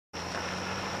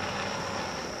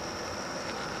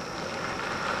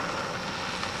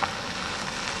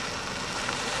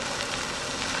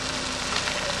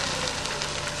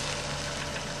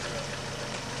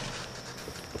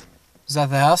Is that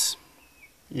the house?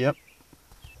 Yep.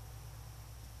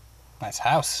 Nice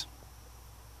house.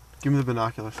 Give me the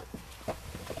binoculars.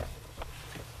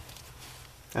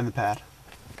 And the pad.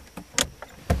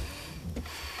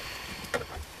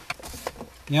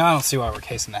 You know, I don't see why we're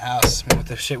casing the house. I mean, with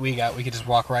the shit we got, we could just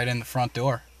walk right in the front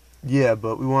door. Yeah,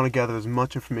 but we want to gather as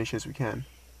much information as we can.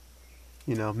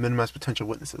 You know, minimize potential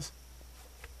witnesses.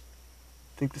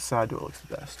 I think the side door looks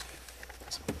the best.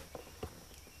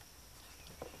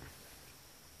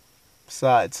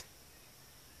 Besides,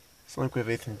 it's not like we have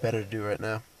anything better to do right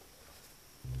now.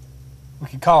 We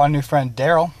could call our new friend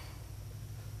Daryl.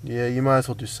 Yeah, you might as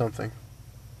well do something.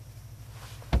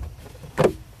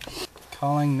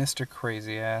 Calling Mr.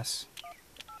 Crazy Ass.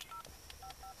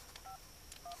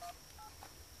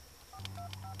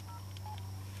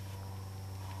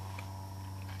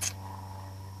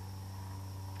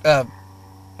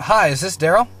 Hi, is this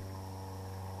Daryl?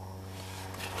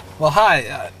 Well,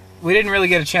 hi. We didn't really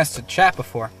get a chance to chat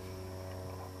before.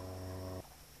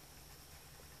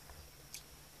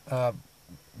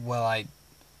 Well, I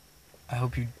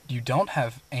hope you don't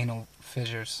have anal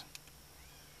fissures.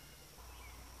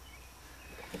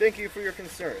 Thank you for your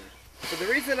concern. But the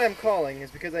reason I'm calling is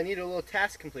because I need a little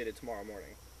task completed tomorrow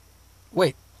morning.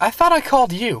 Wait, I thought I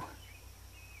called you.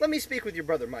 Let me speak with your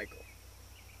brother Michael.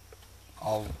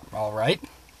 All right.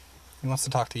 He wants to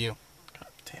talk to you. God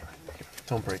damn it. Here,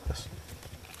 don't break this.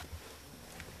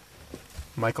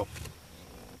 Michael.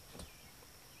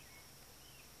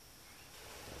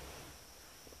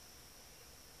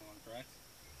 Correct?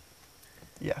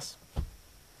 Yes.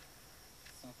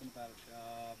 Something about a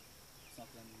job,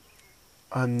 something...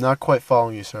 I'm not quite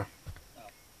following you, sir. Oh,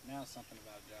 now something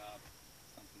about a job,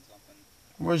 something.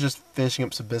 We're just finishing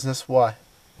up some business. Why?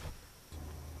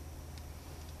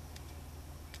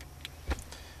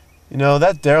 You know,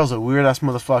 that Daryl's a weird-ass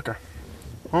motherfucker.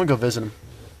 I want to go visit him.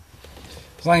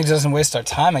 As long as he doesn't waste our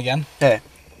time again. Hey,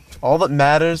 all that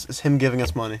matters is him giving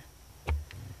us money.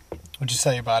 Would you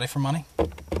sell your body for money?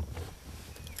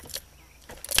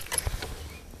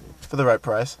 For the right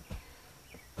price.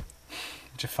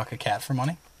 Would you fuck a cat for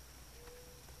money?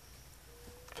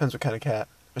 Depends what kind of cat.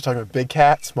 We're talking about big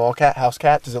cat, small cat, house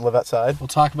cat. Does it live outside? We'll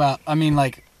talk about,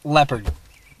 like, leopard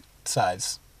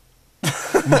size.